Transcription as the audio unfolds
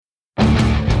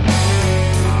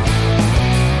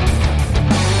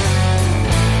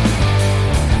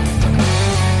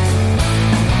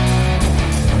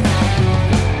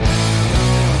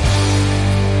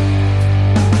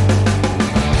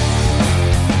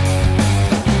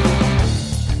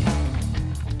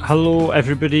Hello,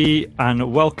 everybody,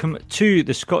 and welcome to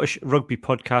the Scottish Rugby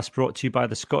Podcast, brought to you by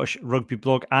the Scottish Rugby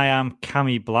Blog. I am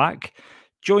Cammy Black.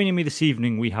 Joining me this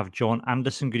evening, we have John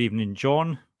Anderson. Good evening,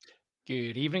 John.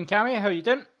 Good evening, Cammy. How are you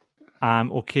doing?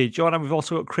 Okay, John, and we've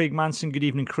also got Craig Manson. Good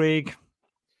evening, Craig.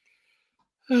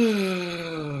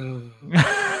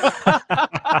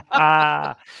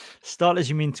 Start as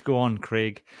you mean to go on,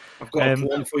 Craig. I've got a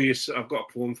poem for you. I've got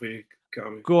a poem for you,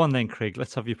 Cammy. Go on then, Craig.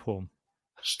 Let's have your poem.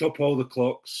 Stop all the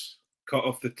clocks, cut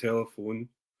off the telephone,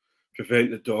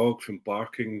 prevent the dog from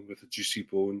barking with a juicy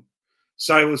bone,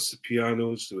 silence the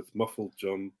pianos with muffled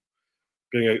drum,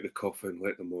 bring out the coffin,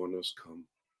 let the mourners come.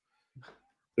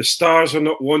 The stars are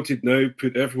not wanted now,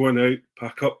 put everyone out,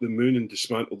 pack up the moon and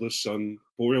dismantle the sun,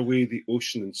 bore away the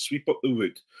ocean and sweep up the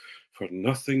wood, for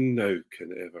nothing now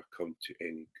can ever come to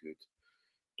any good.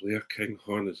 Blair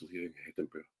Kinghorn is leaving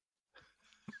Edinburgh.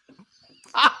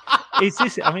 Is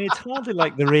this? I mean, it's hardly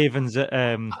like the Ravens at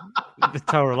the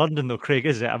Tower of London, though, Craig,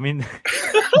 is it? I mean,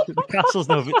 the castle's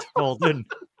no bit to fall down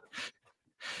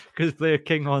because Blair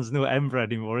Kinghorn's no Edinburgh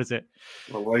anymore, is it?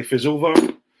 My life is over.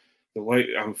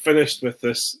 I'm finished with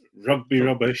this rugby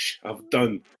rubbish. I've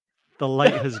done. The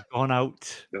light has gone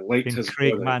out. The light in has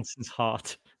Craig gone Manson's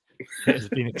heart. It has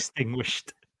been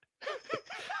extinguished.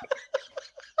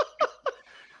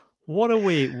 What a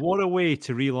way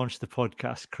to relaunch the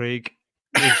podcast, Craig.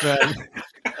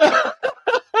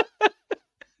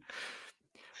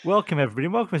 Welcome everybody,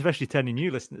 and welcome especially to any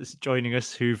new listeners joining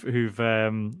us who've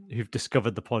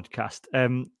discovered the podcast.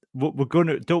 We're going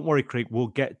to, don't worry, Craig. We'll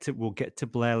get to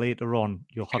Blair later on.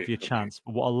 You'll have your chance.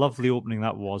 But what a lovely opening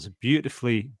that was!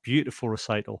 Beautiful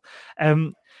recital.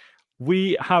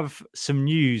 We have some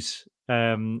news,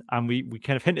 and we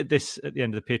kind of hinted this at the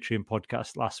end of the Patreon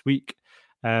podcast last week.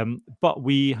 But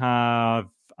we have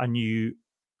a new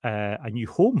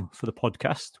home for the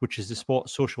podcast, which is the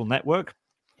Sports Social Network,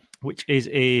 which is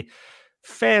a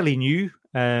fairly new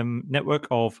network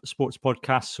of sports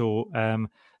podcasts. So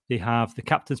they have the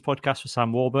Captain's Podcast with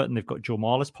Sam Warburton, and they've got Joe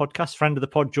Marler's podcast, friend of the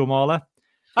pod, Joe Marler.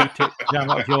 Jam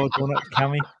out of your donut,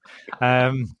 Cammy.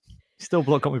 Still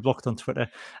got me blocked on Twitter.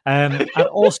 And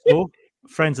also,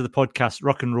 friends of the podcast,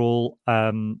 Rock and Roll,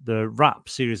 the rap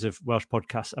series of Welsh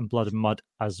podcasts, and Blood and Mud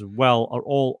as well, are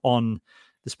all on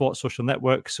the Sports Social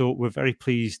Network. So we're very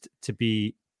pleased to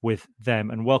be with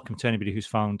them, and welcome to anybody who's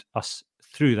found us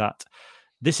through that.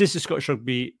 This is the Scottish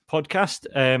Rugby Podcast.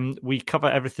 We cover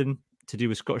everything to do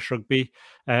with Scottish Rugby.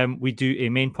 We do a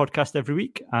main podcast every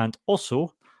week, and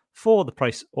also for the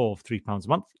price of £3 a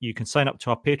month, you can sign up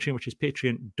to our Patreon, which is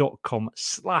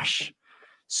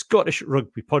patreon.com/Scottish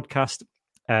Rugby Podcast.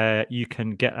 You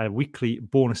can get a weekly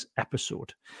bonus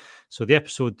episode. So the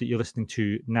episode that you're listening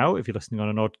to now, if you're listening on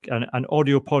an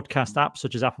audio podcast app,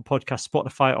 such as Apple Podcasts,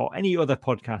 Spotify, or any other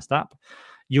podcast app,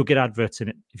 you'll get adverts in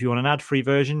it. If you want an ad-free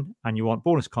version and you want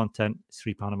bonus content, it's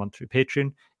 £3 a month through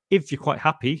Patreon. If you're quite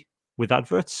happy with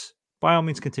adverts, by all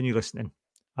means, continue listening.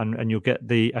 And you'll get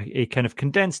a kind of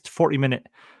condensed 40-minute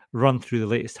run through the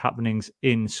latest happenings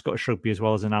in Scottish rugby, as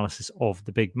well as analysis of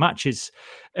the big matches.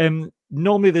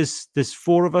 Normally, there's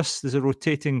four of us. There's a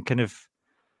rotating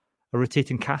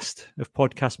cast of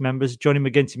podcast members. Johnny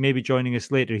McGinty may be joining us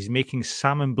later. He's making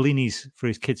salmon blinis for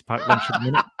his kids' packed lunch at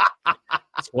the minute.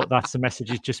 That's the message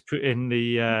he's just put in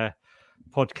the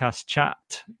podcast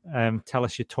chat. Tell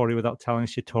us your Tory without telling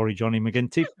us your Tory, Johnny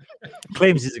McGinty.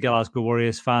 Claims he's a Glasgow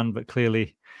Warriors fan, but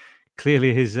clearly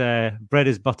his bread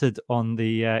is buttered on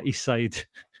the east side.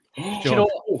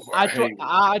 I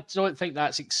don't think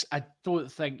I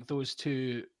don't think those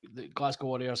two, the Glasgow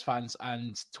Warriors fans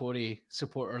and Tory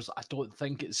supporters, I don't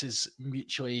think it's as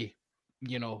mutually,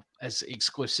 as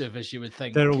exclusive as you would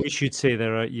think. We should say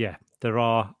there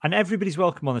are, and everybody's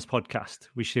welcome on this podcast.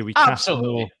 We cast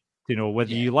know,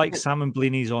 whether you like salmon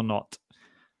blinis or not.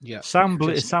 Yeah, salmon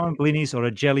blinis or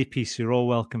a jelly piece, you're all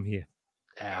welcome here.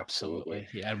 Absolutely,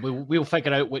 yeah. We'll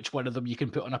figure out which one of them you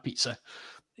can put on a pizza.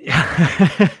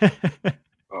 I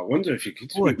wonder if you could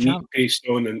put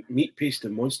meat paste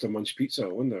and Monster Munch pizza. I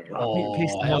wonder. Meat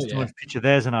paste and Monster Munch pizza.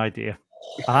 There's an idea.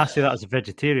 And I say that as a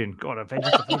vegetarian. God, a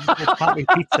vegetarian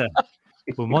pizza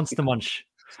with Monster Munch.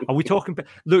 Are we talking?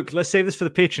 Look, let's save this for the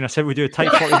Patreon. I said we do a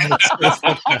tight 40 minutes.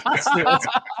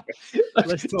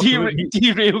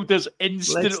 Derailed us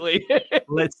instantly.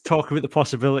 Let's talk about the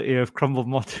possibility of crumbled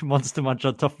Monster Munch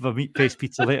on top of a meat paste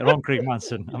pizza later on, Craig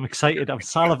Manson. I'm excited. I'm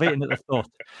salivating at the thought.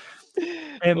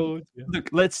 Look,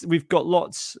 we've got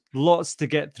lots to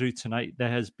get through tonight.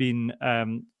 There has been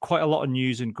quite a lot of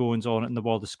news and goings on in the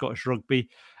world of Scottish rugby.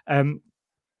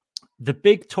 The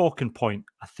big talking point,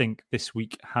 I think, this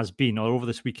week has been, or over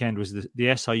this weekend, was the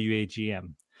SRU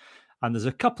AGM. And there's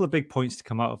a couple of big points to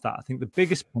come out of that. I think the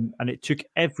biggest point, and it took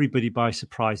everybody by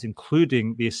surprise,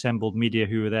 including the assembled media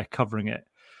who were there covering it,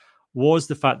 was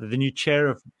the fact that the new chair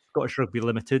of Scottish Rugby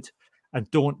Limited, and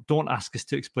don't ask us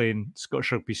to explain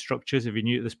Scottish Rugby structures if you're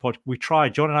new to this pod. We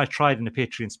tried, John and I tried in a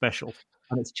Patreon special,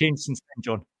 and it's changed since then,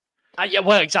 John. Yeah,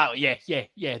 well, exactly.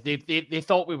 Yeah. They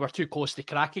thought we were too close to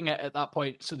cracking it at that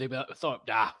point, so they thought,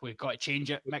 we've got to change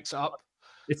it, mix it up.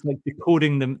 It's like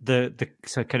decoding the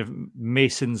kind of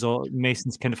Masons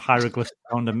kind of hieroglyphs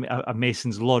around a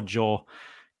Mason's lodge, or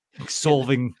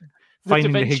solving,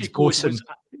 finding the Higgs boson.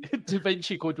 Da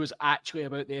Vinci Code was actually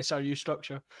about the SRU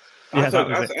structure. I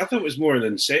thought it was more an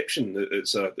inception.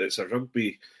 It's a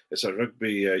rugby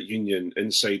union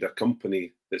inside a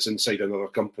company that's inside another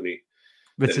company.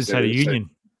 That's inside a union.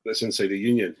 That's inside a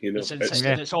union, you know.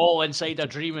 It's all inside a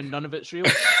dream and none of it's real.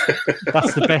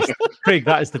 That's the best, Craig.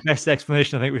 That is the best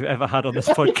explanation I think we've ever had on this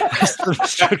podcast of the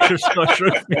structure of Scottish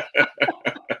rugby.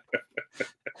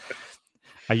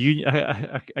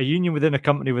 A union within a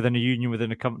company within a union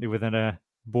within a company within a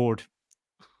board,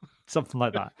 something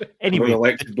like that. Anyway,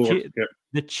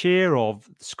 the chair of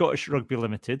Scottish Rugby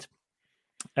Limited,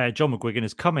 John McGuigan,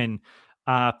 has come in,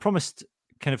 promised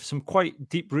kind of some quite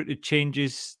deep-rooted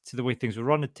changes to the way things were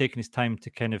run, and taken his time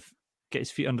to kind of get his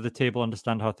feet under the table,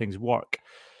 understand how things work.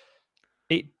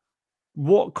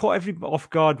 What caught everybody off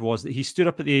guard was that he stood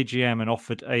up at the AGM and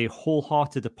offered a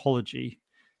wholehearted apology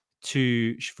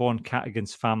to Siobhan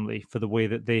Catigan's family for the way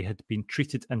that they had been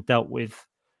treated and dealt with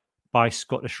by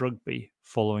Scottish Rugby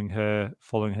following her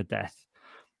death.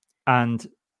 And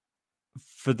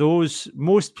for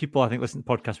most people, I think, listening to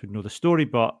the podcast would know the story,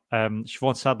 but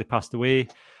Siobhan sadly passed away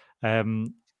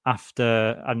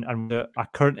after a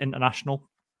current international.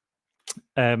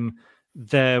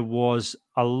 There was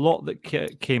a lot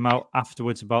that came out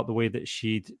afterwards about the way that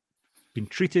she'd been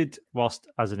treated whilst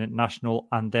as an international,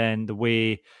 and then the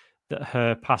way that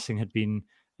her passing had been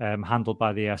handled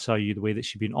by the SRU, the way that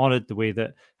she'd been honoured, the way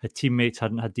that her teammates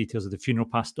hadn't had details of the funeral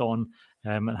passed on,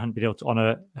 and hadn't been able to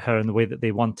honour her in the way that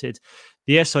they wanted.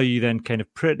 The SRU then kind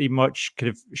of pretty much kind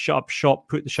of shut up shop,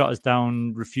 put the shutters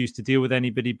down, refused to deal with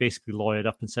anybody, basically lawyered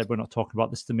up and said, we're not talking about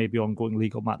this, there may be ongoing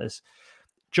legal matters.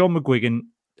 John McGuigan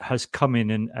has come in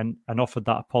and offered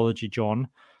that apology, John.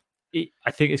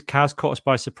 I think it has caught us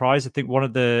by surprise. I think one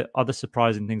of the other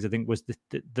surprising things, I think, was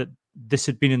that this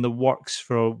had been in the works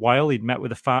for a while. He'd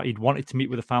wanted to meet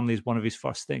with the family as one of his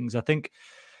first things. I think,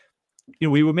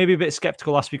 we were maybe a bit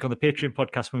skeptical last week on the Patreon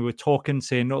podcast when we were talking,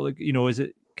 saying, is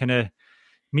it kind of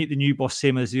meet the new boss,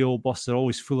 same as the old boss? They're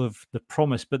always full of the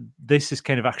promise, but this is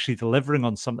kind of actually delivering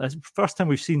on something. It's the first time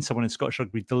we've seen someone in Scottish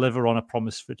Rugby deliver on a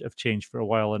promise of change for a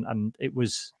while, and it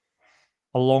was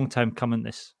a long time coming,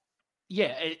 this.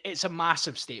 Yeah, it's a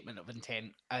massive statement of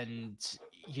intent, and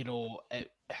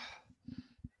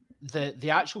the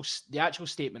actual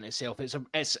statement itself it's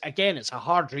a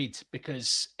hard read,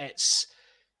 because it's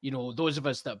those of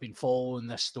us that have been following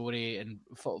this story and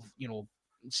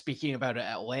speaking about it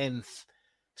at length,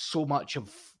 so much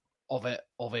of it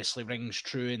obviously rings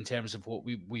true in terms of what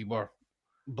we were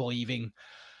believing.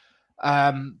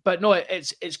 But no,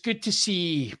 it's good to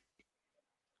see.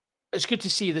 It's good to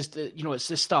see this. It's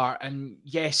the start, and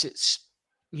yes, it's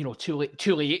too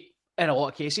late in a lot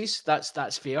of cases.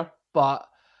 That's fair, but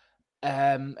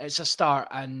it's a start,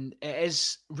 and it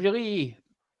is really.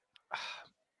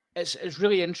 It's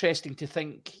really interesting to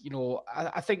think.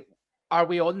 I think, are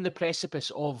we on the precipice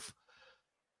of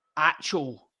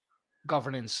actual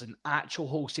governance and actual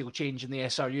wholesale change in the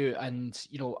SRU? And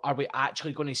are we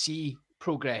actually going to see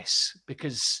progress?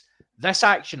 Because this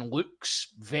action looks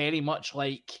very much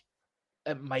like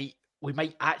we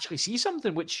might actually see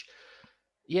something, which,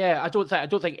 I don't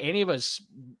think any of us,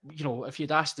 if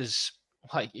you'd asked us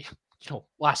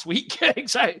last week,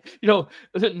 exactly,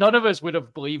 none of us would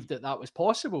have believed that was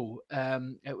possible.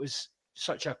 It was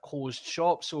such a closed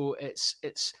shop, so it's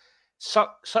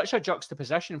such a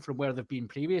juxtaposition from where they've been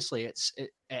previously.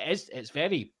 It's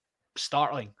very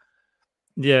startling.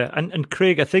 Yeah, and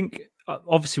Craig, I think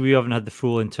obviously we haven't had the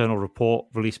full internal report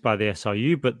released by the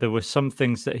SRU, but there were some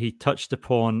things that he touched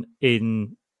upon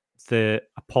in the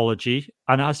apology.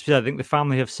 And as I think the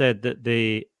family have said that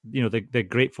they're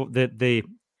grateful that they've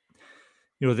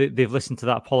listened to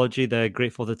that apology. They're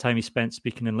grateful for the time he spent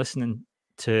speaking and listening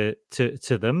to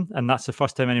them, and that's the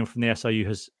first time anyone from the SRU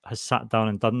has sat down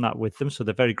and done that with them. So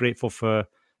they're very grateful for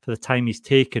the time he's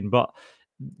taken. But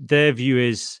their view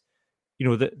is,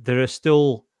 that there are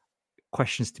still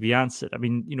questions to be answered. I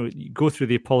mean, you go through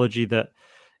the apology that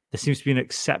there seems to be an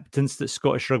acceptance that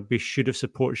Scottish Rugby should have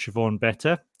supported Siobhan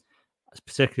better,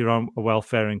 particularly around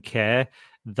welfare and care.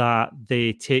 that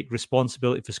they take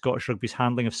responsibility for Scottish Rugby's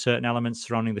handling of certain elements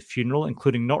surrounding the funeral,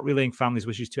 including not relaying families'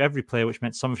 wishes to every player, which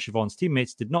meant some of Siobhan's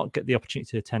teammates did not get the opportunity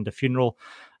to attend a funeral.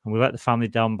 And we let the family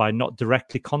down by not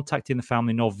directly contacting the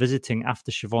family nor visiting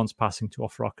after Siobhan's passing to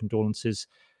offer our condolences.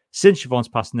 Since Siobhan's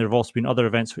passing, there have also been other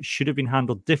events which should have been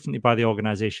handled differently by the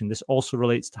organisation. This also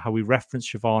relates to how we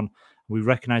reference Siobhan. We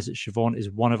recognise that Siobhan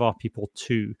is one of our people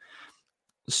too.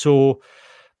 So,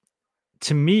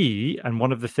 to me, and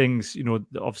one of the things,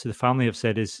 obviously the family have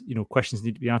said is, questions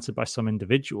need to be answered by some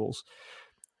individuals.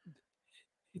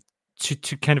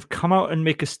 To kind of come out and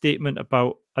make a statement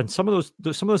about, and some of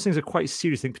those things are quite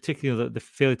serious. I think particularly the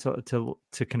failure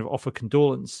to kind of offer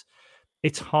condolence.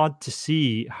 It's hard to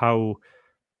see how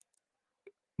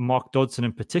Mark Dodson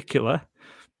in particular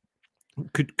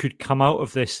could come out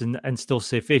of this and still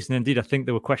save face. And indeed, I think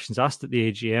there were questions asked at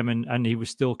the AGM, and he was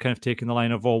still kind of taking the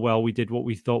line of, "Oh well, we did what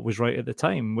we thought was right at the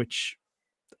time," which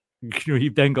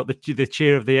you've then got the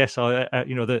chair of the SR,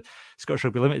 the Scottish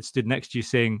Rugby Limited stood next to you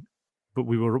saying, "But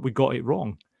we got it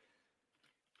wrong."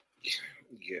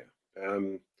 Yeah.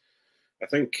 I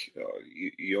think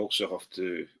you also have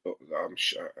to, I'm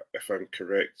sure, if I'm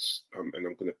correct, and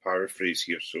I'm going to paraphrase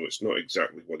here, so it's not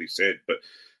exactly what he said, but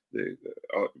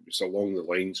it's along the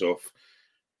lines of,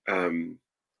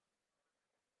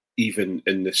 even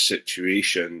in this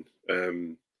situation,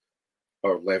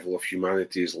 our level of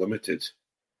humanity is limited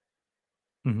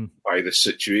by the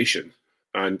situation,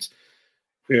 and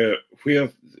where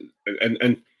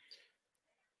and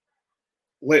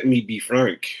let me be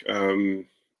frank.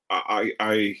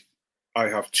 I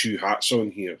have two hats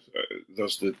on here.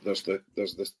 There's the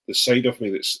side of me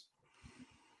that's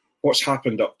what's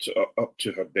happened up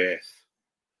to her death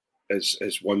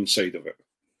is one side of it,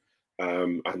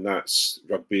 and that's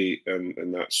rugby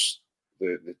and that's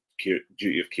the care,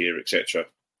 duty of care, etc.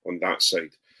 on that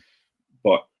side.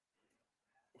 But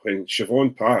when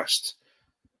Siobhan passed,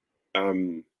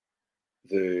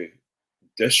 the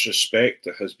disrespect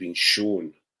that has been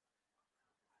shown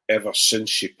ever since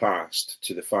she passed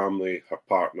to the family, her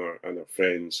partner, and her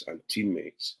friends and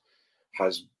teammates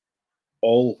has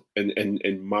all,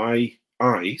 in my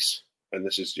eyes, and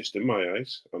this is just in my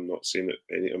eyes, I'm not saying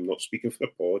that I'm not speaking for the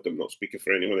pod, I'm not speaking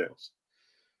for anyone else,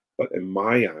 but in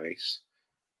my eyes,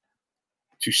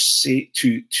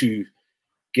 to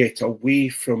get away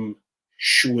from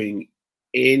showing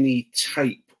any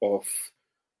type of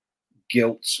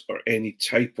guilt or any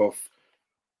type of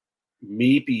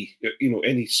maybe,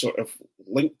 any sort of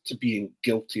link to being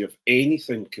guilty of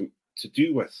anything to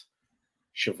do with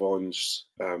Siobhan's,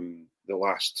 the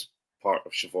last part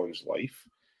of Siobhan's life.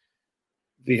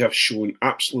 They have shown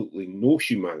absolutely no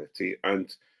humanity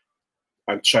and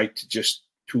tried to just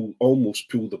almost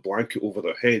pull the blanket over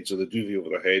their heads or the duvet over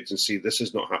their heads and say, this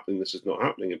is not happening,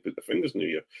 and put their fingers in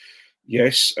the air.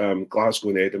 Yes, Glasgow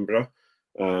and Edinburgh,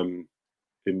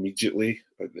 immediately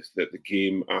at the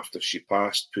game after she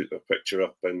passed, put a picture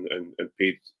up and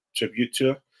paid tribute to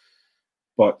her.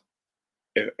 But,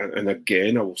 and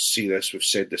again, I will say this, we've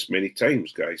said this many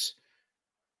times, guys,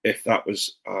 if that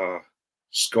was a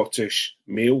Scottish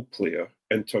male player,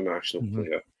 international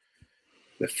player,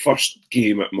 the first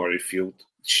game at Murrayfield,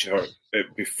 sure,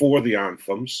 before the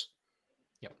anthems,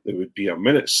 there would be a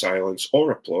minute's silence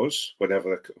or applause,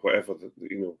 whatever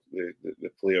the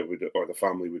player would or the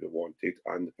family would have wanted,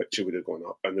 and the picture would have gone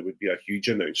up, and there would be a huge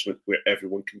announcement where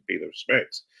everyone can pay their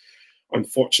respects.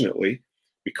 Unfortunately,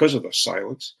 because of their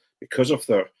silence, because of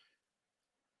their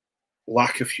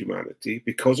lack of humanity,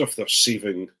 because of their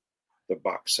saving their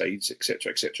backsides,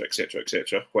 etc., etc., etc.,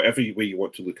 etc., whatever way you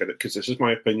want to look at it, because this is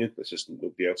my opinion, this is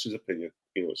nobody else's opinion.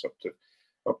 It's up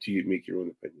to you to make your own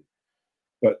opinion.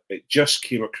 But it just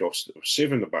came across that they were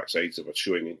saving the backsides, they were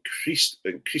showing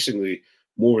increasingly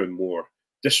more and more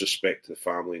disrespect to the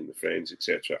family and the friends,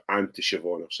 etc., and to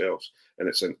Siobhan herself. And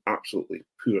it's an absolutely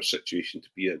poor situation to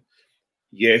be in.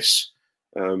 Yes,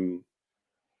 the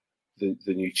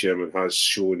new chairman has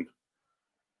shown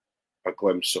a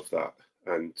glimpse of that,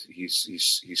 and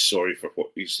he's sorry for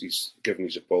what he's given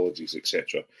his apologies,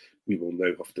 etc. We will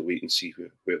now have to wait and see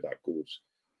where that goes.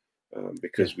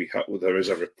 Because there is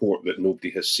a report that nobody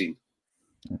has seen.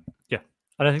 Yeah,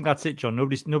 and I think that's it, John.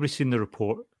 Nobody's seen the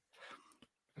report,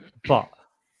 but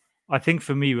I think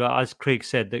for me, as Craig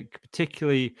said, that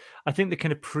particularly, I think the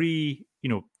kind of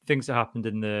things that happened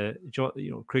in the,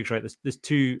 Craig's right. There's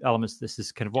two elements. This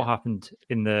is kind of what happened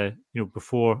in the,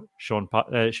 before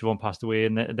Siobhan passed away,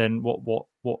 and then what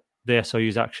the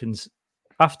SRU's actions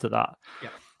after that.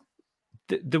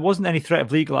 Yeah. There wasn't any threat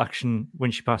of legal action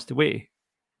when she passed away.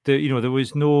 There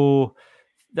was no,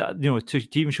 to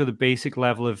even show the basic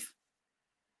level of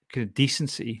kind of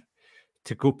decency,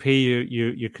 to go pay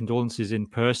your condolences in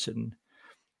person,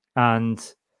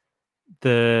 and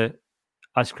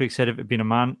as Craig said, if it had been a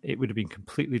man, it would have been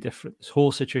completely different. This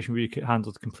whole situation would be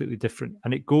handled completely different.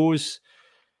 And it goes,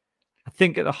 I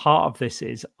think at the heart of this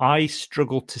is, I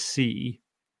struggle to see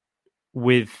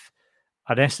with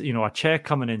a chair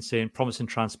coming in saying promising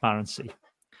transparency,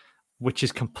 which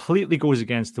is completely goes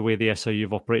against the way the SRU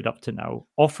have operated up to now,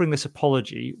 offering this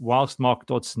apology whilst Mark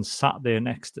Dodson sat there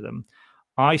next to them.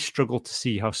 I struggle to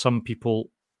see how some people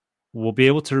will be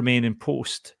able to remain in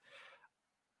post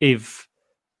if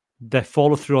they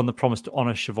follow through on the promise to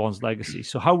honour Siobhan's legacy.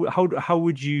 So how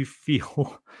would you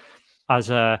feel as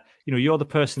you're the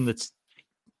person that's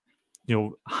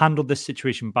handled this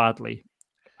situation badly,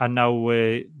 and now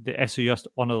the SRU has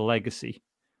to honour the legacy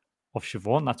of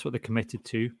Siobhan? That's what they're committed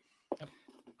to. Yep.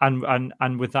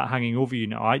 And with that hanging over you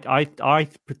now, I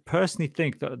personally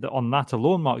think that on that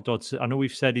alone, Mark Dodson, I know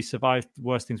we've said he survived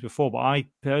worse things before, but I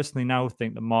personally now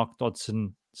think that Mark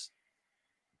Dodson's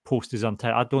post is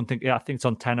untenable. I think it's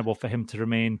untenable for him to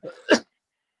remain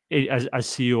as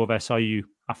CEO of SRU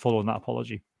following that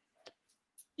apology.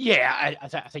 Yeah, I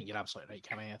think you're absolutely right,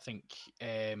 Kimmy. I think,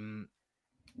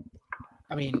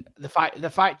 the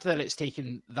fact that it's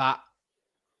taken that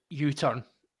U-turn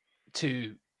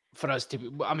for us to,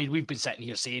 we've been sitting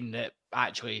here saying that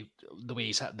actually the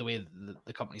way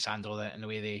the company's handled it and the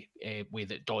way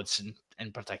that Dodson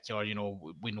in particular,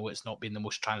 we know it's not been the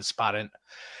most transparent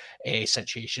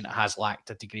situation. It has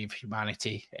lacked a degree of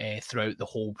humanity throughout the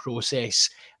whole process.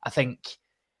 I think,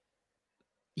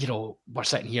 we're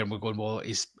sitting here and we're going, well,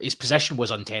 his position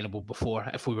was untenable before,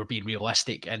 if we were being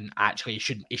realistic, and actually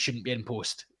he shouldn't be in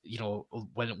post.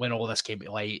 When all this came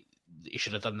to light, he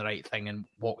should have done the right thing and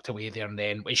walked away there and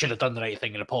then. He should have done the right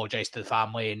thing and apologised to the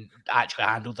family and actually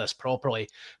handled this properly.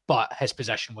 But his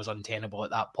position was untenable at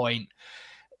that point.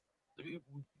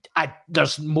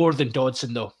 There's more than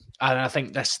Dodson, though. And I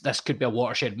think this could be a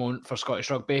watershed moment for Scottish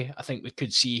rugby. I think we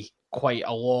could see quite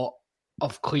a lot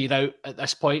of clear out at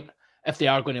this point. If they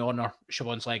are going to honour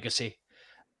Siobhan's legacy,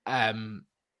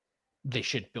 they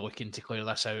should be looking to clear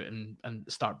this out and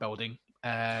start building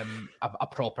a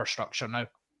proper structure now.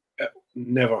 It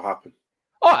never happened.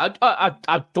 Oh,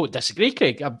 I don't disagree,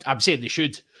 Craig. I'm saying they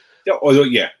should. Yeah, although,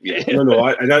 yeah.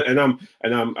 No.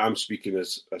 I'm speaking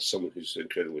as someone who's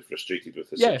incredibly frustrated with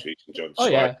the situation, John. So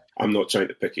yeah. I'm not trying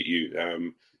to pick at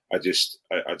you. I just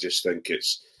think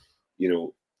it's,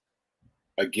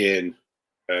 again,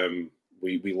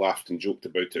 we laughed and joked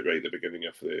about it right at the beginning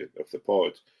of the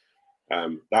pod.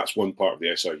 That's one part of the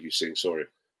SRU saying sorry.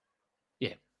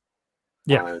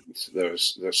 Yeah. And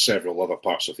there's several other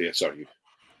parts of the SRU.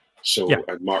 So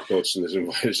and Mark Dodson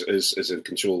is in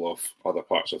control of other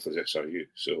parts of the SRU.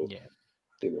 So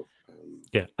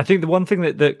I think the one thing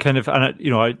that kind of, and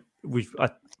I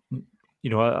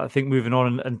think moving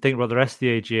on and think about the rest of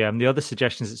the AGM, the other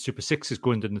suggestion is that Super 6 is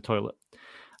going down the toilet,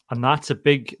 and that's a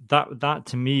big that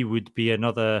to me would be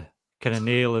another kind of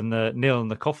nail in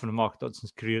the coffin of Mark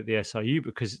Dodson's career at the SRU,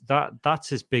 because that's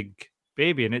his big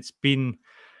baby, and it's been.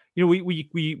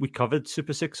 We covered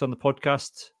Super 6 on the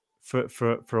podcast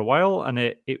for a while, and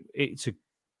it's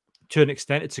to an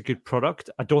extent it's a good product.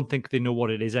 I don't think they know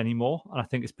what it is anymore, and I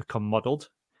think it's become muddled.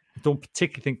 I don't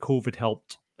particularly think COVID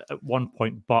helped at one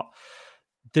point, but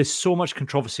there's so much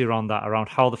controversy around that, around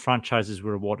how the franchises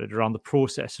were awarded, around the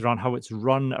process, around how it's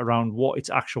run, around what its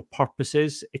actual purpose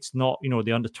is. It's not,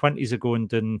 the under-20s are going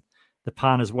down the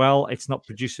pan as well. It's not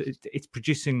producing. It's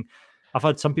producing. I've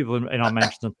had some people in our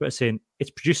mentions on Twitter saying it's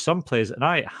produced some players, and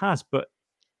it has, but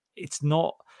it's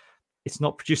not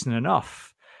producing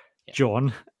enough,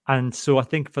 John. And so I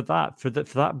think for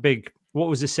that big, what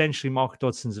was essentially Mark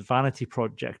Dodson's vanity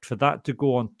project, for that to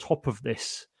go on top of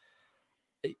this,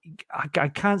 I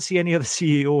can't see any other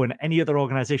CEO in any other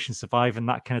organisation surviving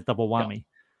that kind of double whammy.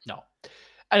 No.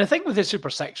 And I think with the Super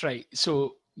 6, right,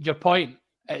 so your point,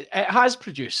 it has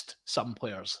produced some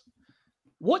players.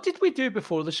 What did we do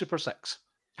before the Super 6?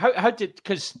 How did,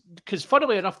 because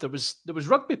funnily enough, there was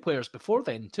rugby players before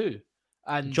then too.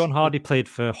 And John Hardy played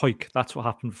for Hawick. That's what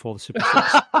happened before the Super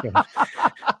 6.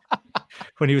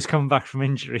 When he was coming back from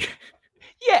injury.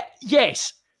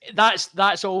 Yes.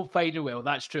 That's all fine and well.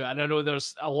 That's true. And I know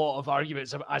there's a lot of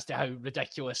arguments as to how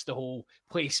ridiculous the whole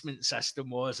placement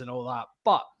system was and all that.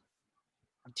 But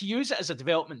to use it as a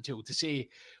development tool to say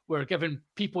we're giving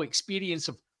people experience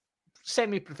of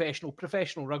semi-professional,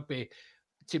 professional rugby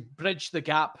to bridge the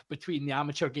gap between the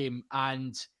amateur game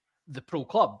and the pro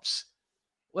clubs.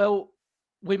 Well,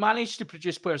 we managed to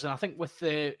produce players, and I think with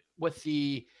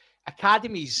the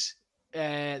academies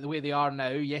the way they are now,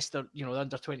 yes, they're, the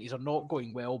under-20s are not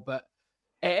going well, but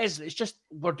It is. It's just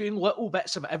we're doing little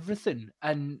bits of everything,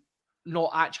 and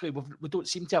not actually. We don't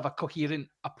seem to have a coherent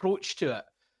approach to it.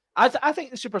 I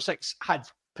think the Super Six had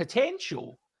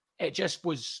potential. It just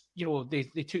was, they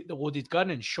took the loaded gun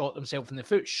and shot themselves in the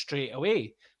foot straight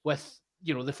away with,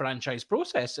 the franchise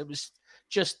process. It was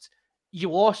just you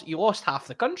lost half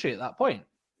the country at that point,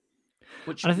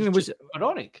 which I think it was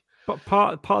ironic. But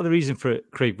part of the reason for it,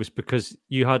 Craig, was because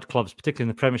you had clubs, particularly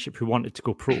in the Premiership, who wanted to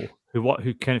go pro,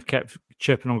 who kind of kept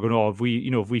chirping on, going, "Oh, if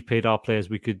we paid our players,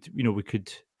 we could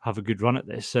have a good run at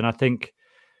this." And I think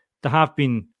there have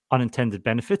been unintended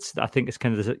benefits. I think it's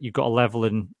kind of you've got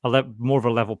more of a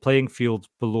level playing field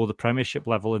below the Premiership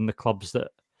level in the clubs that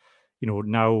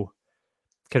now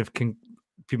kind of can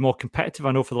be more competitive.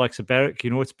 I know for the likes of Berwick,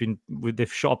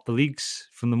 they've shot up the leagues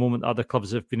from the moment other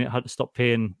clubs have had to stop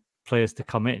paying players to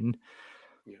come in.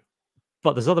 Yeah.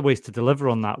 But there's other ways to deliver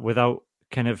on that without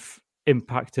kind of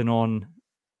impacting on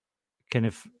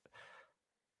that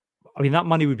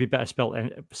money would be better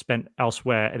spent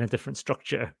elsewhere in a different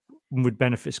structure and would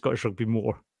benefit Scottish rugby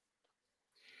more.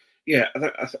 Yeah,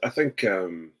 I think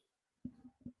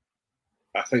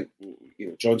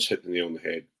John's hit the nail on the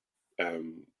head,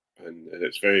 and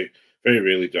it's very, very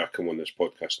rarely do I come on this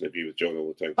podcast and agree with John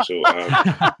all the time. So,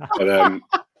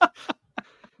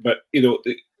 but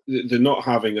the not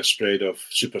having a spread of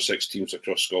Super 6 teams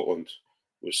across Scotland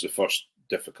was the first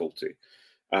difficulty.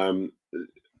 I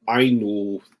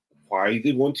know why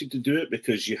they wanted to do it,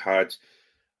 because you had,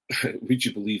 would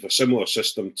you believe, a similar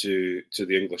system to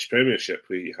the English Premiership,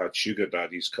 where you had sugar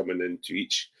daddies coming into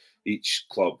each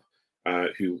club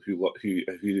who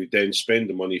then spend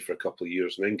the money for a couple of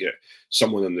years and then get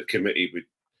someone on the committee would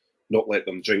not let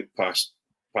them drink past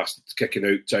the kicking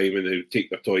out time, and they would take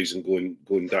their toys and go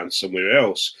and dance somewhere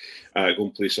else, go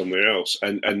and play somewhere else,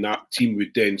 and that team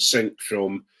would then sink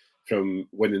from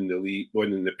winning the league,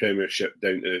 winning the Premiership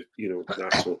down to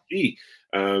National 3.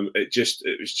 It just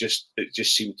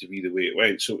seemed to be the way it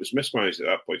went. So it was mismanaged at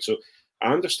that point. So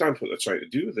I understand what they're trying to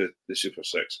do with the Super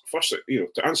Six. First,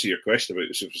 to answer your question about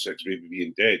the Super Six maybe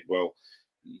being dead, well,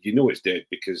 it's dead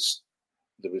because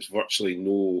there was virtually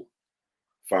no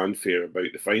fanfare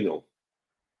about the final.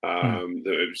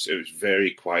 It was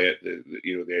very quiet. The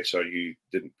SRU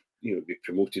didn't, they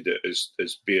promoted it as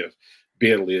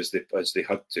barely as they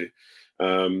had to,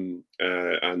 and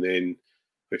then,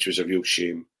 which was a real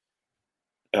shame.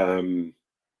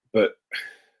 But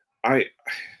I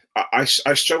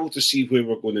struggle to see where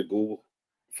we're going to go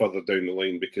further down the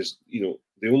line, because the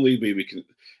only way we can,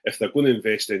 if they're going to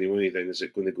invest any money, then is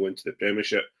it going to go into the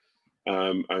Premiership,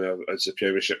 and as the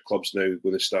Premiership clubs now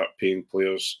going to start paying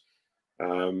players,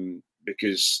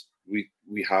 because we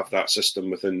have that system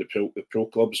within the pro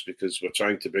clubs, because we're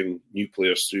trying to bring new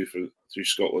players through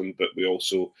Scotland, but we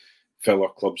also fill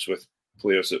our clubs with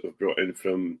players that we've brought in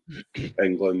from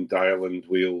England, Ireland,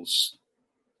 Wales,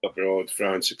 abroad,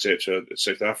 France, etc.,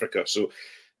 South Africa. So,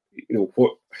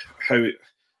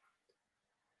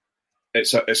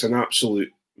 it's an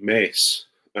absolute mess,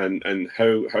 and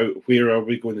where are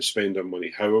we going to spend our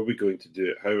money? How are we going to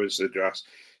do it? How is the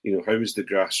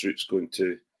grassroots going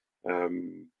to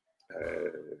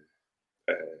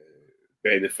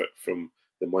benefit from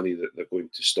the money that they're going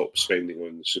to stop spending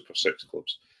on the Super 6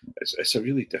 clubs? It's a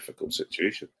really difficult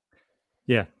situation.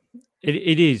 Yeah,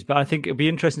 it is. But I think it'll be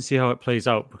interesting to see how it plays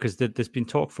out, because there's been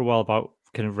talk for a while about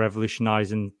kind of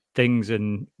revolutionising things,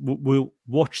 and we'll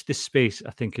watch this space,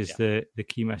 I think, is the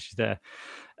key message there.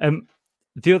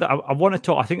 The other, I want to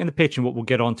talk, I think in the Patreon, what we'll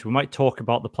get onto, we might talk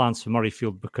about the plans for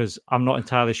Murrayfield, because I'm not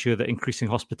entirely sure that increasing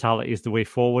hospitality is the way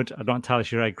forward. I'm not entirely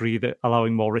sure I agree that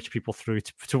allowing more rich people through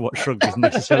to watch rugby is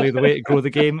necessarily the way to grow the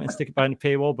game and stick it behind the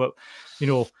paywall. But,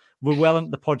 we're well into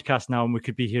the podcast now, and we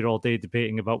could be here all day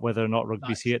debating about whether or not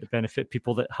rugby's here to benefit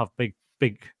people that have big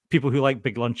people who like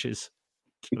big lunches.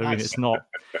 I mean, it's not.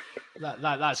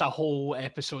 That's a whole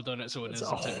episode on its own. It's a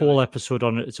whole episode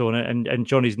on its own, and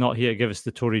Johnny's not here to give us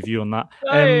the Tory view on that.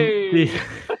 Hey!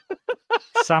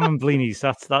 Salmon blinis.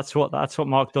 That's what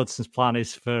Mark Dodson's plan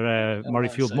is for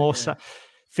Murrayfield. More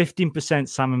 15%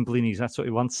 salmon blinis. That's what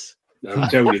he wants. I'm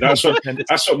telling you, that's what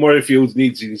Murrayfield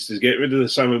needs. He needs to get rid of the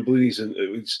salmon blinis, and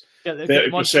it's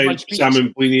 30%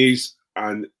 salmon blinis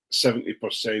and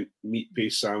 70%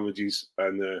 meat-based sandwiches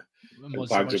and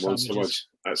bags of Monster Munch.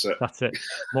 That's it. That's it.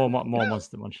 More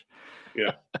Monster Munch.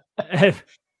 Yeah.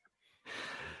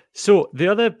 So the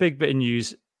other big bit of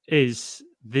news is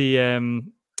the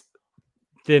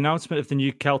announcement of the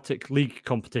new Celtic League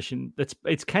competition.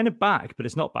 It's kind of back, but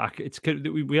it's not back.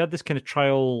 We had this kind of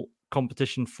trial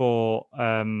competition for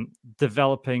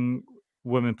developing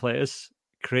women players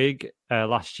Craig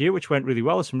last year, which went really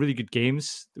well. Some really good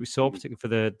games that we saw, particularly for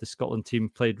the Scotland team,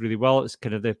 played really well. It's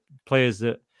kind of the players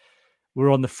that were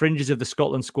on the fringes of the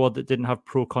Scotland squad that didn't have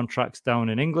pro contracts down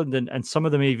in England, and some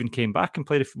of them even came back and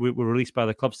played. Were released by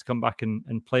the clubs to come back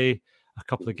and play a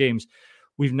couple of games.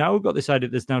 We've now got this idea.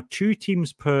 There's now 2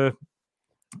 teams per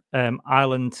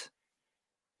Ireland,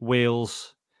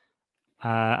 Wales,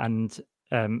 and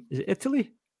is it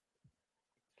Italy?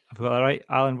 I've got that right.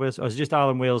 Ireland, Wales. Or is it just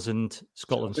Ireland, Wales, and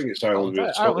Scotland? I think it's Ireland,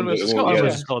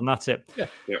 Wales, Scotland. That's it. Yeah.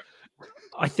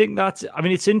 I think that's. I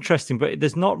mean, it's interesting, but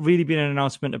there's not really been an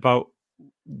announcement about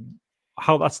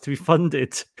how that's to be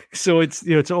funded. So it's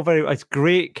it's all very. It's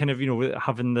great, kind of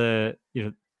having the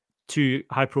 2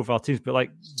 high-profile teams, but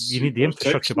like you need the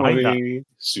infrastructure behind that.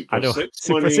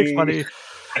 Super Six money.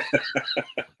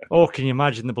 Oh, can you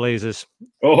imagine the Blazers?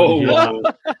 Oh,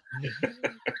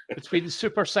 between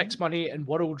Super Six money and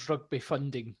World Rugby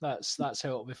funding, that's how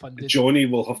it'll be funded. Johnny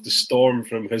will have to storm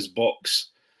from his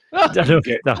box and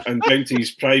down to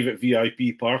his private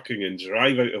VIP parking and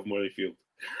drive out of Murrayfield.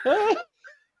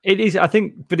 It is, I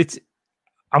think, but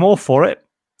I'm all for it,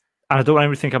 and I don't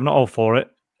ever think I'm not all for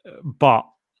it, but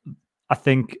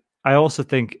I also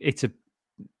think it's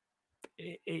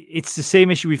the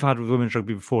same issue we've had with women's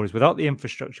rugby before, is without the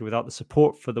infrastructure, without the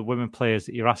support for the women players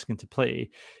that you're asking to play,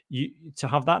 to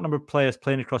have that number of players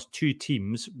playing across 2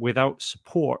 teams without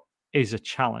support is a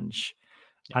challenge.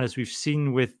 And as we've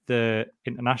seen with the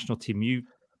international team, you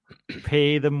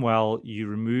pay them well, you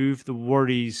remove the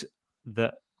worries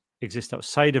that exist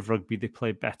outside of rugby, they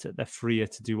play better, they're freer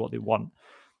to do what they want.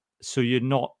 So you're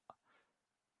not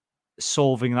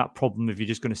solving that problem if you're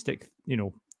just going to stick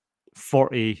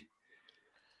 40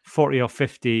 or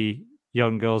 50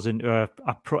 young girls into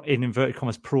in inverted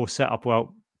commas pro setup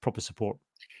without proper support.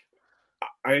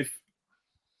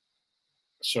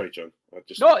 Sorry, John.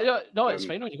 No, it's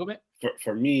fine. You go, mate.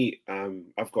 For me,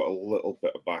 I've got a little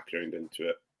bit of background into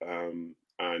it, and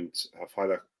I've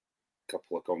had a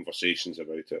couple of conversations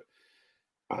about it.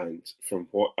 And from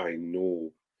what I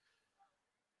know,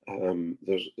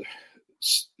 there's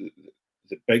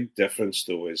the big difference,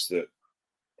 though, is that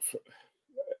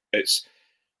it's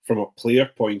from a player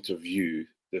point of view,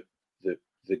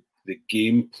 the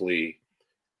gameplay,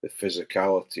 the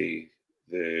physicality,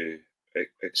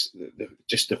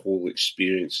 just the whole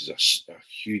experience is a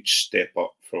huge step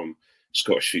up from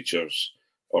Scottish Features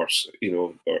or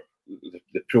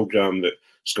the programme that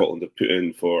Scotland have put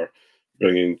in for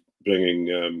bringing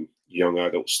young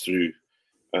adults through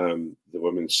the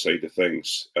women's side of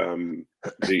things.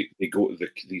 They go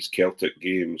to these Celtic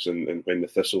games, and when the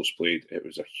Thistles played, it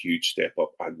was a huge step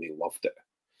up, and they loved it.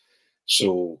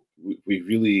 So we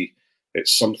really,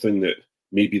 it's something that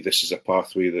maybe this is a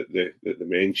pathway that the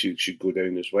men should go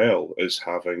down as well, is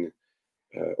having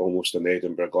almost an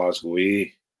Edinburgh Glasgow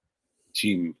A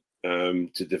team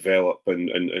to develop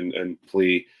and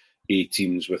play A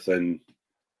teams within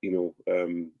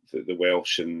the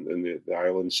Welsh and the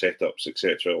Ireland setups,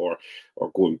 etc., or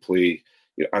go and play.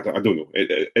 I don't know.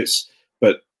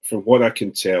 But from what I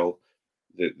can tell,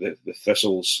 the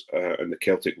Thistles and the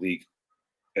Celtic League,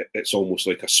 it's almost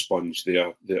like a sponge.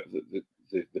 The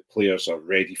players are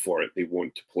ready for it. They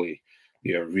want to play.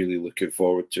 They are really looking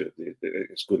forward to it.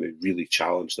 It's going to really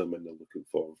challenge them, and they're looking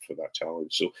forward for that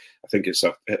challenge. So I think it's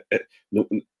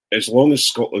as long as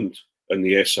Scotland and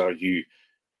the SRU.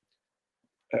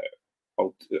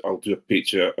 I'll do a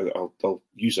Patreon. I'll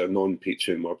use a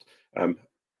non-Patreon word.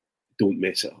 Don't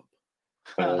mess it up.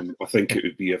 I think it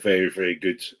would be a very, very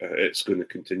good. It's going to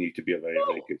continue to be a very,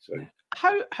 very good thing.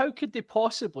 How could they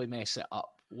possibly mess it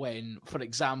up when, for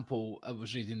example, I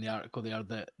was reading the article there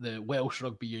that the Welsh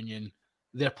Rugby Union,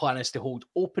 their plan is to hold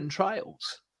open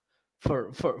trials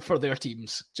for their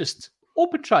teams. Just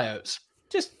open tryouts.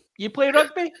 Just you play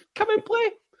rugby, come and play.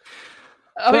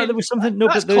 I mean, there was something. No,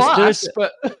 that's but class.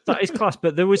 But that is class.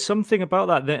 But there was something about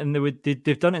that, and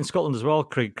they've done it in Scotland as well.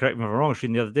 Craig, correct me if I'm wrong.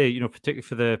 The other day, particularly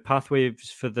for the pathways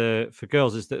for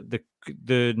girls, is that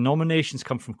the nominations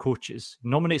come from coaches.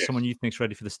 Nominate someone you think's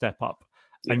ready for the step up,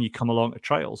 and you come along to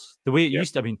trials. The way it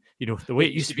used to, the way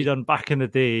it used to be done back in the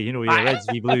day. Your Reds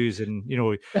v Blues, and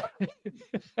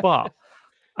But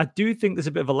I do think there's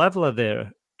a bit of a leveler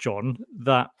there, John.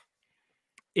 That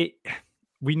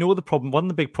we know the problem. One of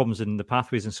the big problems in the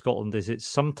pathways in Scotland is it's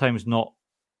sometimes not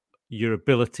your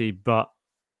ability, but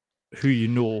who you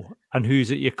know and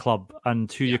who's at your club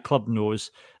and who your club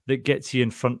knows that gets you in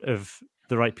front of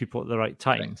the right people at the right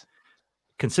time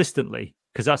consistently.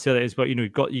 Because that's the other is, but you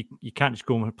can't just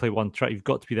go and play one try. You've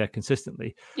got to be there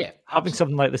consistently. Yeah, having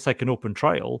something like this, like an open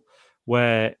trial,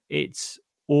 where it's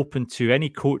open to any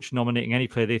coach nominating any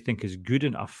player they think is good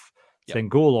enough then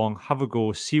go along, have a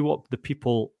go, see what the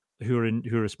people who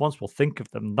are responsible think of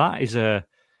them. That is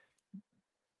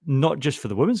not just for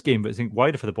the women's game, but I think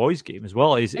wider for the boys' game as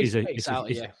well.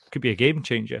 Could be a game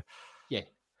changer.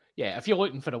 Yeah, if you're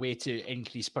looking for a way to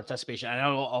increase participation, I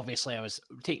know obviously I was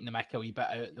taking the mick a wee bit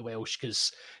out of the Welsh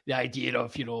because the idea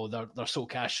of, they're so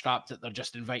cash strapped that they're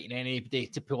just inviting anybody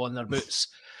to pull on their boots.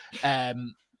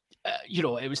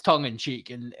 It was tongue in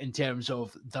cheek in terms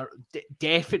of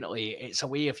definitely it's a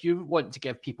way if you want to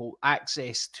give people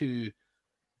access to,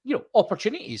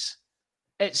 opportunities.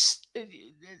 It's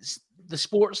the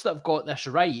sports that have got this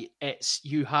right. It's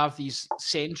you have these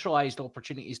centralized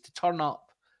opportunities to turn up,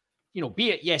 be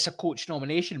it, yes, a coach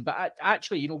nomination, but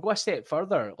actually, go a step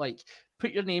further, like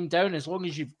put your name down as long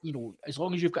as you've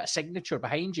got a signature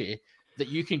behind you that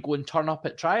you can go and turn up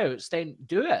at tryouts, then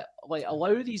do it. Like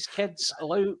allow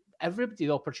everybody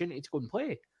the opportunity to go and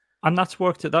play. And that's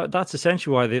worked. That's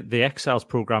essentially why the Exiles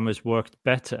program has worked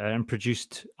better and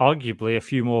produced arguably a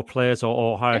few more players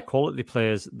or higher quality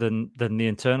players than the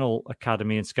internal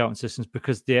academy and scouting systems,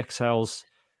 because the Exiles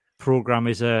program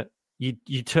is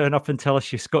you turn up and tell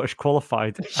us you're Scottish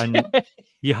qualified and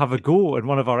you have a go, and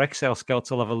one of our Exile scouts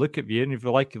will have a look at you, and if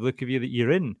you like the look of you, that you're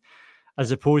in,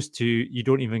 as opposed to you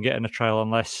don't even get in a trial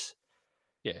unless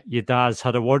your dad's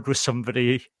had a word with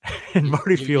somebody in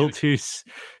Murrayfield who's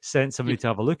sent somebody to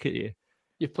have a look at you.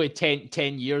 You've played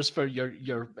 10 years for your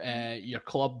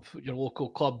club, your local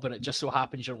club, but it just so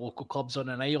happens your local club's on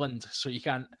an island, so you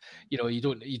can't, you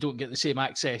don't get the same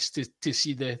access to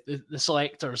see the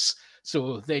selectors.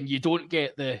 So then you don't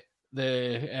get the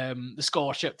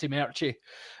scholarship to Merchie,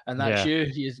 and that's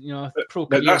pro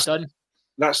career done.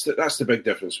 That's the big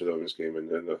difference with the women's game,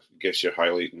 and I guess you're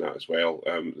highlighting that as well.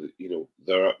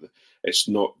 It's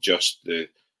not just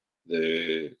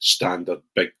the standard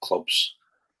big clubs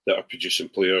that are producing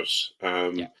players.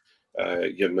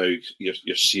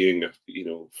 You're seeing,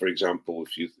 for example,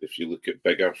 if you look at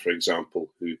Biggar, for example,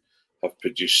 who have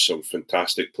produced some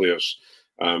fantastic players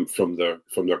from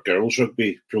their girls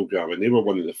rugby program, and they were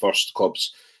one of the first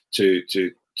clubs to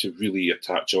really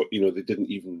attach.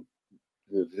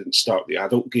 They didn't start the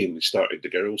adult game; they started the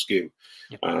girls' game,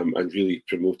 and really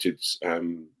promoted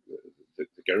the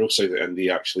girls' side, and they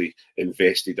actually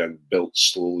invested and built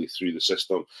slowly through the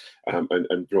system,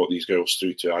 and brought these girls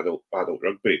through to adult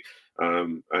rugby,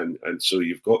 and so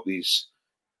you've got these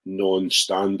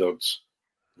non-standard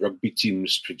rugby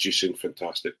teams producing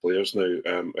fantastic players now.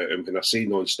 And when I say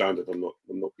non-standard, I'm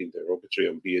not being derogatory.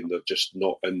 I'm being they're just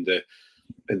not in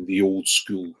the old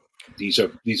school. These are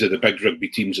the big rugby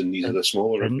teams, and these are the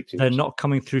smaller rugby teams. They're not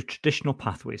coming through traditional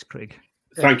pathways, Craig.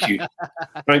 Thank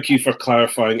you for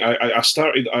clarifying.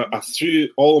 I threw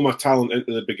all my talent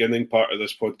into the beginning part of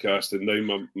this podcast, and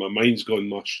now my mind's gone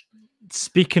mush.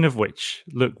 Speaking of which,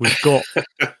 look,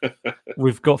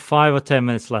 we've got 5 or 10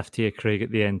 minutes left here, Craig.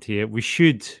 At the end here, we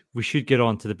should get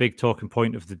on to the big talking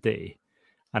point of the day.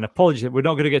 And apologies, we're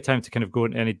not going to get time to kind of go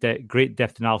into any great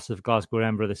depth analysis of Glasgow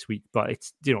Edinburgh this week, but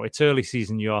it's it's early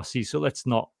season URC, so let's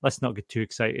not get too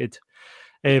excited.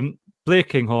 Blair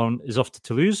Kinghorn is off to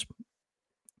Toulouse.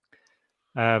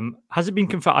 Has it been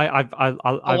confirmed?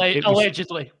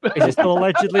 Allegedly. Is it still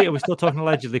allegedly? Are we still talking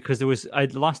allegedly? Because there was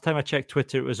last time I checked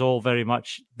Twitter, it was all very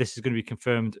much this is going to be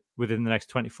confirmed within the next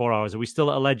 24 hours. Are we still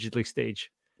at allegedly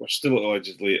stage? We're still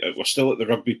allegedly. We're still at the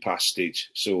rugby pass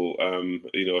stage. So,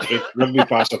 if Rugby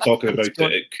Pass are talking about it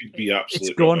could be absolutely.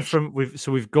 It's gone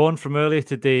we've gone from earlier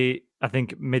today. I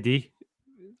think Midi,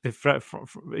 the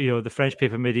French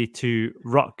paper Midi, to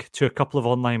Ruck, to a couple of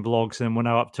online blogs, and we're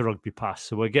now up to Rugby Pass.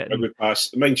 So we're getting Rugby Pass.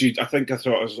 Mind you, I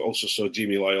also saw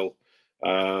Jamie Lyle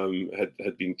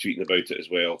had been tweeting about it as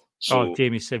well. So,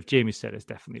 Jamie said it's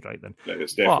definitely right then. Yeah,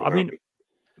 it's definitely.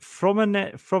 From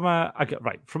a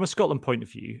Scotland point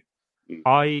of view,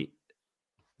 I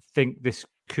think this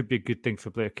could be a good thing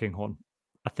for Blair Kinghorn.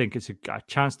 I think it's a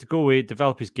chance to go away,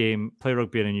 develop his game, play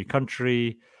rugby in a new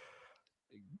country,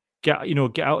 get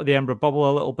out of the Edinburgh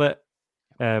bubble a little bit.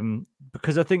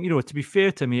 Because I think, to be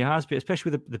fair to him, he has been,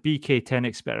 especially with the BK10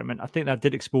 experiment, I think that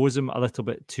did expose him a little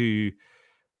bit to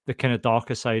the kind of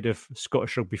darker side of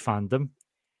Scottish rugby fandom.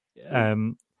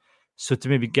 So to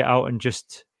maybe get out and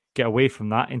just get away from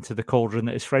that into the cauldron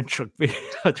that is French rugby.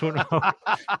 I don't know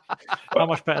how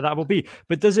much better that will be.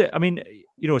 But does it,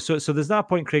 so there's that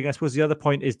point, Craig. I suppose the other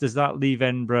point is, does that leave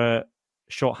Edinburgh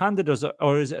short-handed,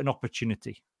 or is it an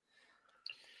opportunity?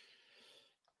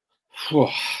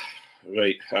 Oh,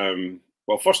 right.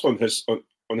 Well, first on his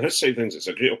side of things, it's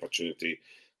a great opportunity.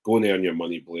 Go and earn your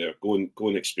money, Blair. Go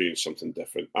and experience something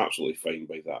different. Absolutely fine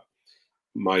by that.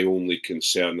 My only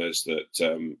concern is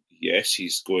that yes,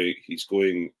 he's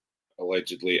going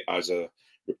allegedly as a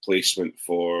replacement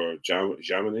for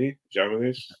Jamini.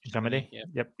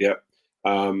 Yep.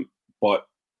 But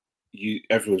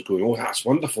everyone's going, oh, that's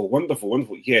wonderful, wonderful,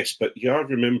 wonderful. Yes, but you are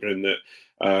remembering that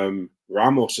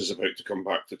Ramos is about to come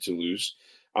back to Toulouse,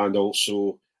 and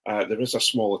also there is a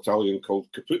small Italian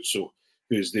called Capuzzo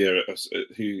who's there,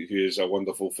 who is a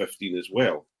wonderful 15 as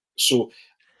well. So,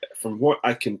 from what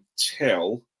I can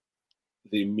tell,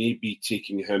 they may be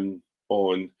taking him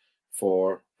on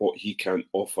for what he can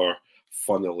offer,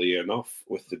 funnily enough,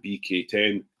 with the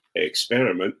BK10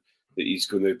 experiment, that he's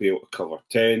going to be able to cover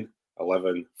 10,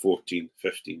 11, 14,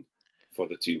 15 for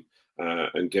the team,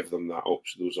 and give them that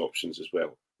those options as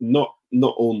well. Not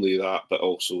only that, but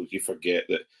also you forget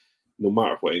that no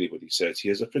matter what anybody says, he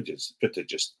has a prodigious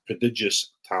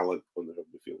talent on the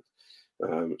rugby field.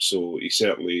 So he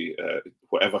certainly,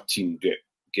 whatever team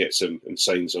gets him and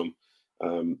signs him,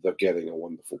 they're getting a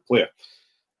wonderful player.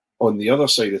 On the other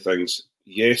side of things,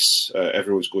 yes,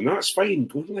 everyone's going, that's fine,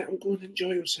 go and let him go and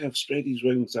enjoy himself, spread his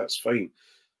wings, that's fine.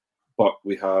 But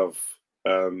we have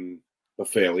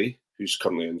Boffelli, who's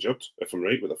currently injured, if I'm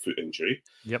right, with a foot injury.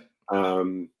 Yep.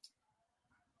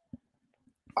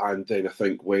 And then I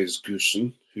think Wes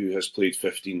Goosen, who has played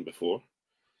 15 before.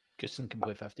 Goosen can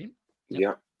play 15.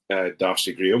 Yep. Yeah.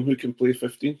 Darcy Graham, who can play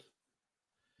 15.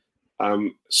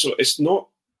 So it's not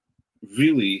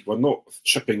really, we're not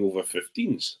tripping over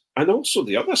 15s. And also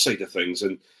the other side of things,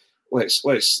 and let's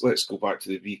go back to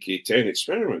the BK10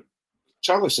 experiment.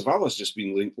 Charlie Savala's just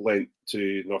been lent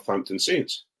to Northampton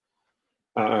Saints.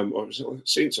 Or was it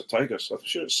Saints or Tigers? I'm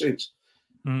sure it's Saints.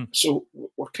 So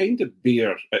we're kind of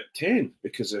bare at 10,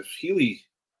 because if Healy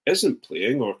isn't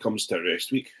playing or comes to a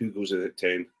rest week, who goes in at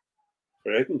 10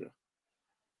 for Edinburgh?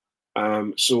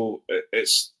 So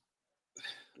there's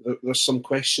some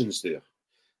questions there.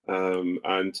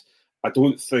 And I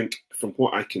don't think, from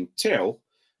what I can tell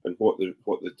and what the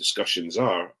discussions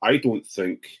are, I don't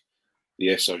think the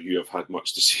SRU have had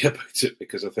much to say about it,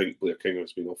 because I think Blair King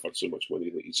has been offered so much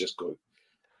money that he's just gone,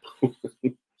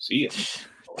 see it.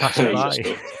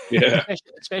 Yeah,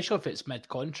 especially if it's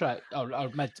mid-contract or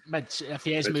mid. If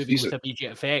he is moving with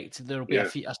immediate effect, there will be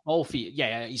a small fee.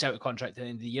 Yeah, he's out of contract at the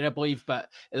end of the year, I believe, but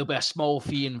there'll be a small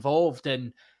fee involved.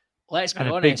 And let's be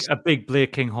honest, a big Blair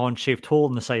Kinghorn shaped hole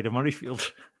in the side of Murrayfield.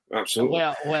 Absolutely.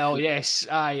 Well, yes,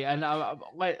 aye, and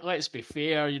let's be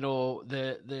fair.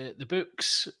 The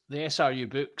books, the SRU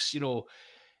books,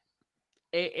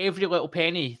 every little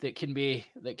penny that can be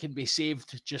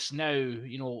saved just now,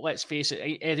 let's face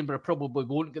it, Edinburgh probably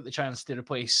won't get the chance to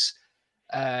replace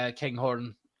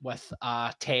Kinghorn with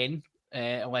a 10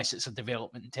 unless it's a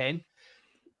development 10.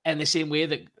 In the same way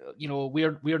that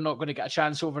we're not going to get a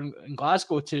chance over in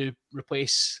Glasgow to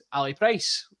replace Ali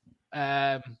Price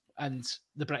and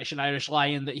the British and Irish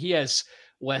Lion that he is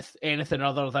with anything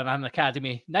other than an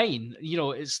Academy 9.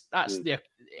 That's the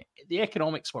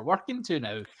economics we're working to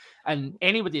now. And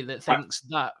anybody that thinks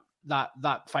that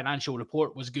financial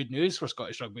report was good news for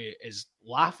Scottish rugby is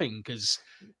laughing, because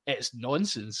it's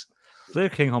nonsense. Blair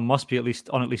Kinghorn must be at least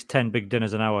 10 big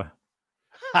dinners an hour.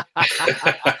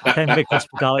 10 big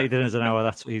hospitality dinners an hour,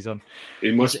 that's what he's on.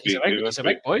 He must be. He's a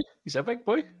big boy. He's a big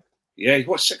boy. Yeah,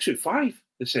 what's 6'5",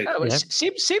 they said. Oh,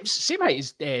 same height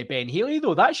as Ben Healy,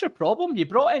 though. That's your problem. You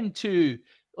brought in two,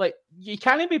 you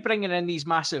can't be bringing in these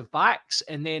massive backs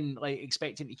and then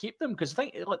expecting to keep them, because I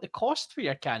think the cost for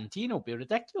your canteen will be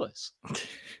ridiculous.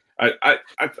 I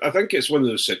think it's one of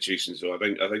those situations, though. I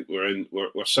think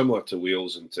we're similar to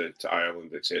Wales and to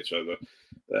Ireland, etc.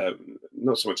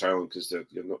 Not so much Ireland, because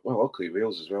you're not, well, okay,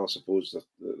 Wales as well. I suppose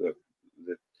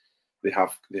they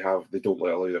don't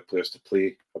allow their players to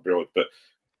play abroad, but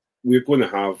we're going to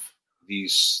have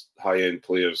these high-end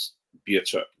players be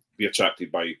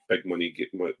attracted by big money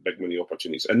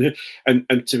opportunities. And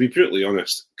to be brutally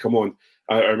honest, come on,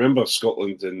 I remember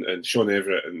Scotland and Sean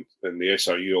Everett and the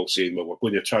SRU all saying, well, we're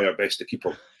going to try our best to keep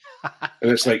him.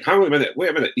 And it's like, wait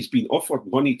a minute, he's been offered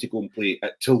money to go and play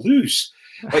at Toulouse.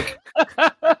 Let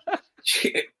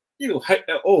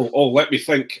me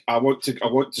think. I want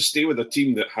to stay with a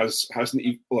team that hasn't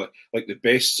even, the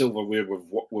best silverware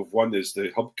we've won is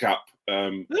the hubcap,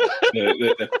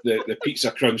 the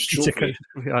Pizza Crunch trophy.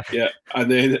 Yeah, and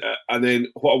then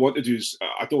what I want to do is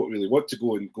I don't really want to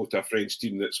go to a French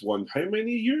team that's won how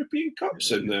many European Cups,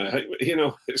 and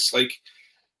it's like,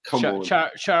 come on,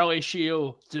 Charlie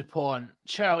Shield, Dupont,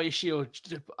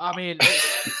 I mean.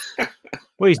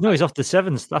 Well, he's off the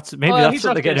sevens. That's what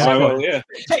they're getting. Well, yeah.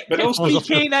 But also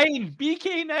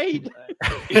BK9.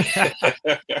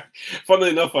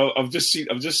 Funnily enough, I've just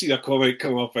seen a comment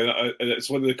come up, and it's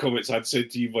one of the comments I'd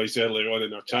said to you boys earlier on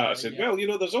in our chat. I said, well,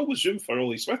 there's always room for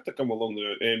Ollie Smith to come along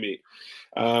there, mate.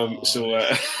 Well,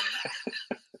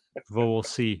 we'll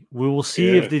see. We will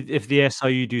see if the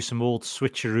SIU do some old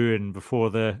switcherooing before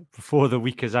the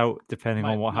week is out, depending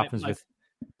on what happens with.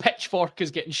 Pitchfork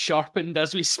is getting sharpened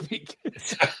as we speak.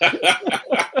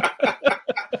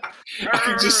 I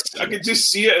can just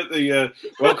see it at the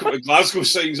Welcome to Glasgow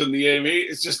signs on the M8.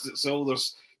 It's all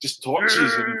there's just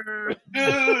torches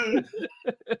and.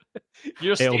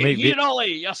 You're staying here,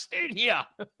 Ollie. You're staying here.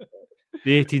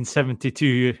 The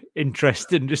 1872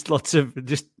 interesting, just lots of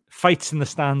fights in the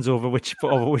stands over which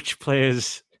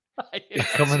players are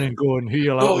coming and going, who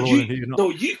you're allowed and who you're not. No,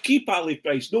 you keep Ali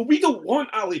Price. No, we don't want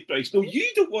Ali Price. No, you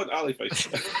don't want Ali Price.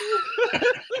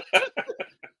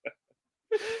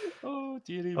 Oh,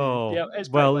 dearie. Oh, yeah,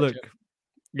 well, look,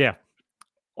 yeah.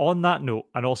 On that note,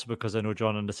 and also because I know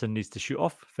John Anderson needs to shoot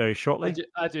off very shortly.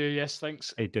 I do, yes,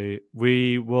 thanks. I do.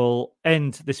 We will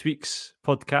end this week's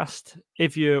podcast.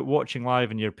 If you're watching live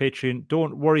and you're Patreon,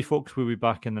 don't worry, folks. We'll be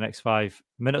back in the next 5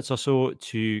 minutes or so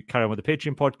to carry on with the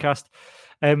Patreon podcast.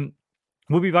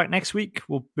 We'll be back next week.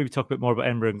 We'll maybe talk a bit more about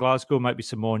Edinburgh and Glasgow. Might be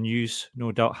some more news,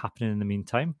 no doubt, happening in the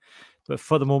meantime. But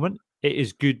for the moment, it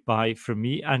is goodbye from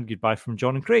me and goodbye from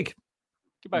John and Craig.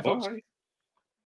 Goodbye, folks.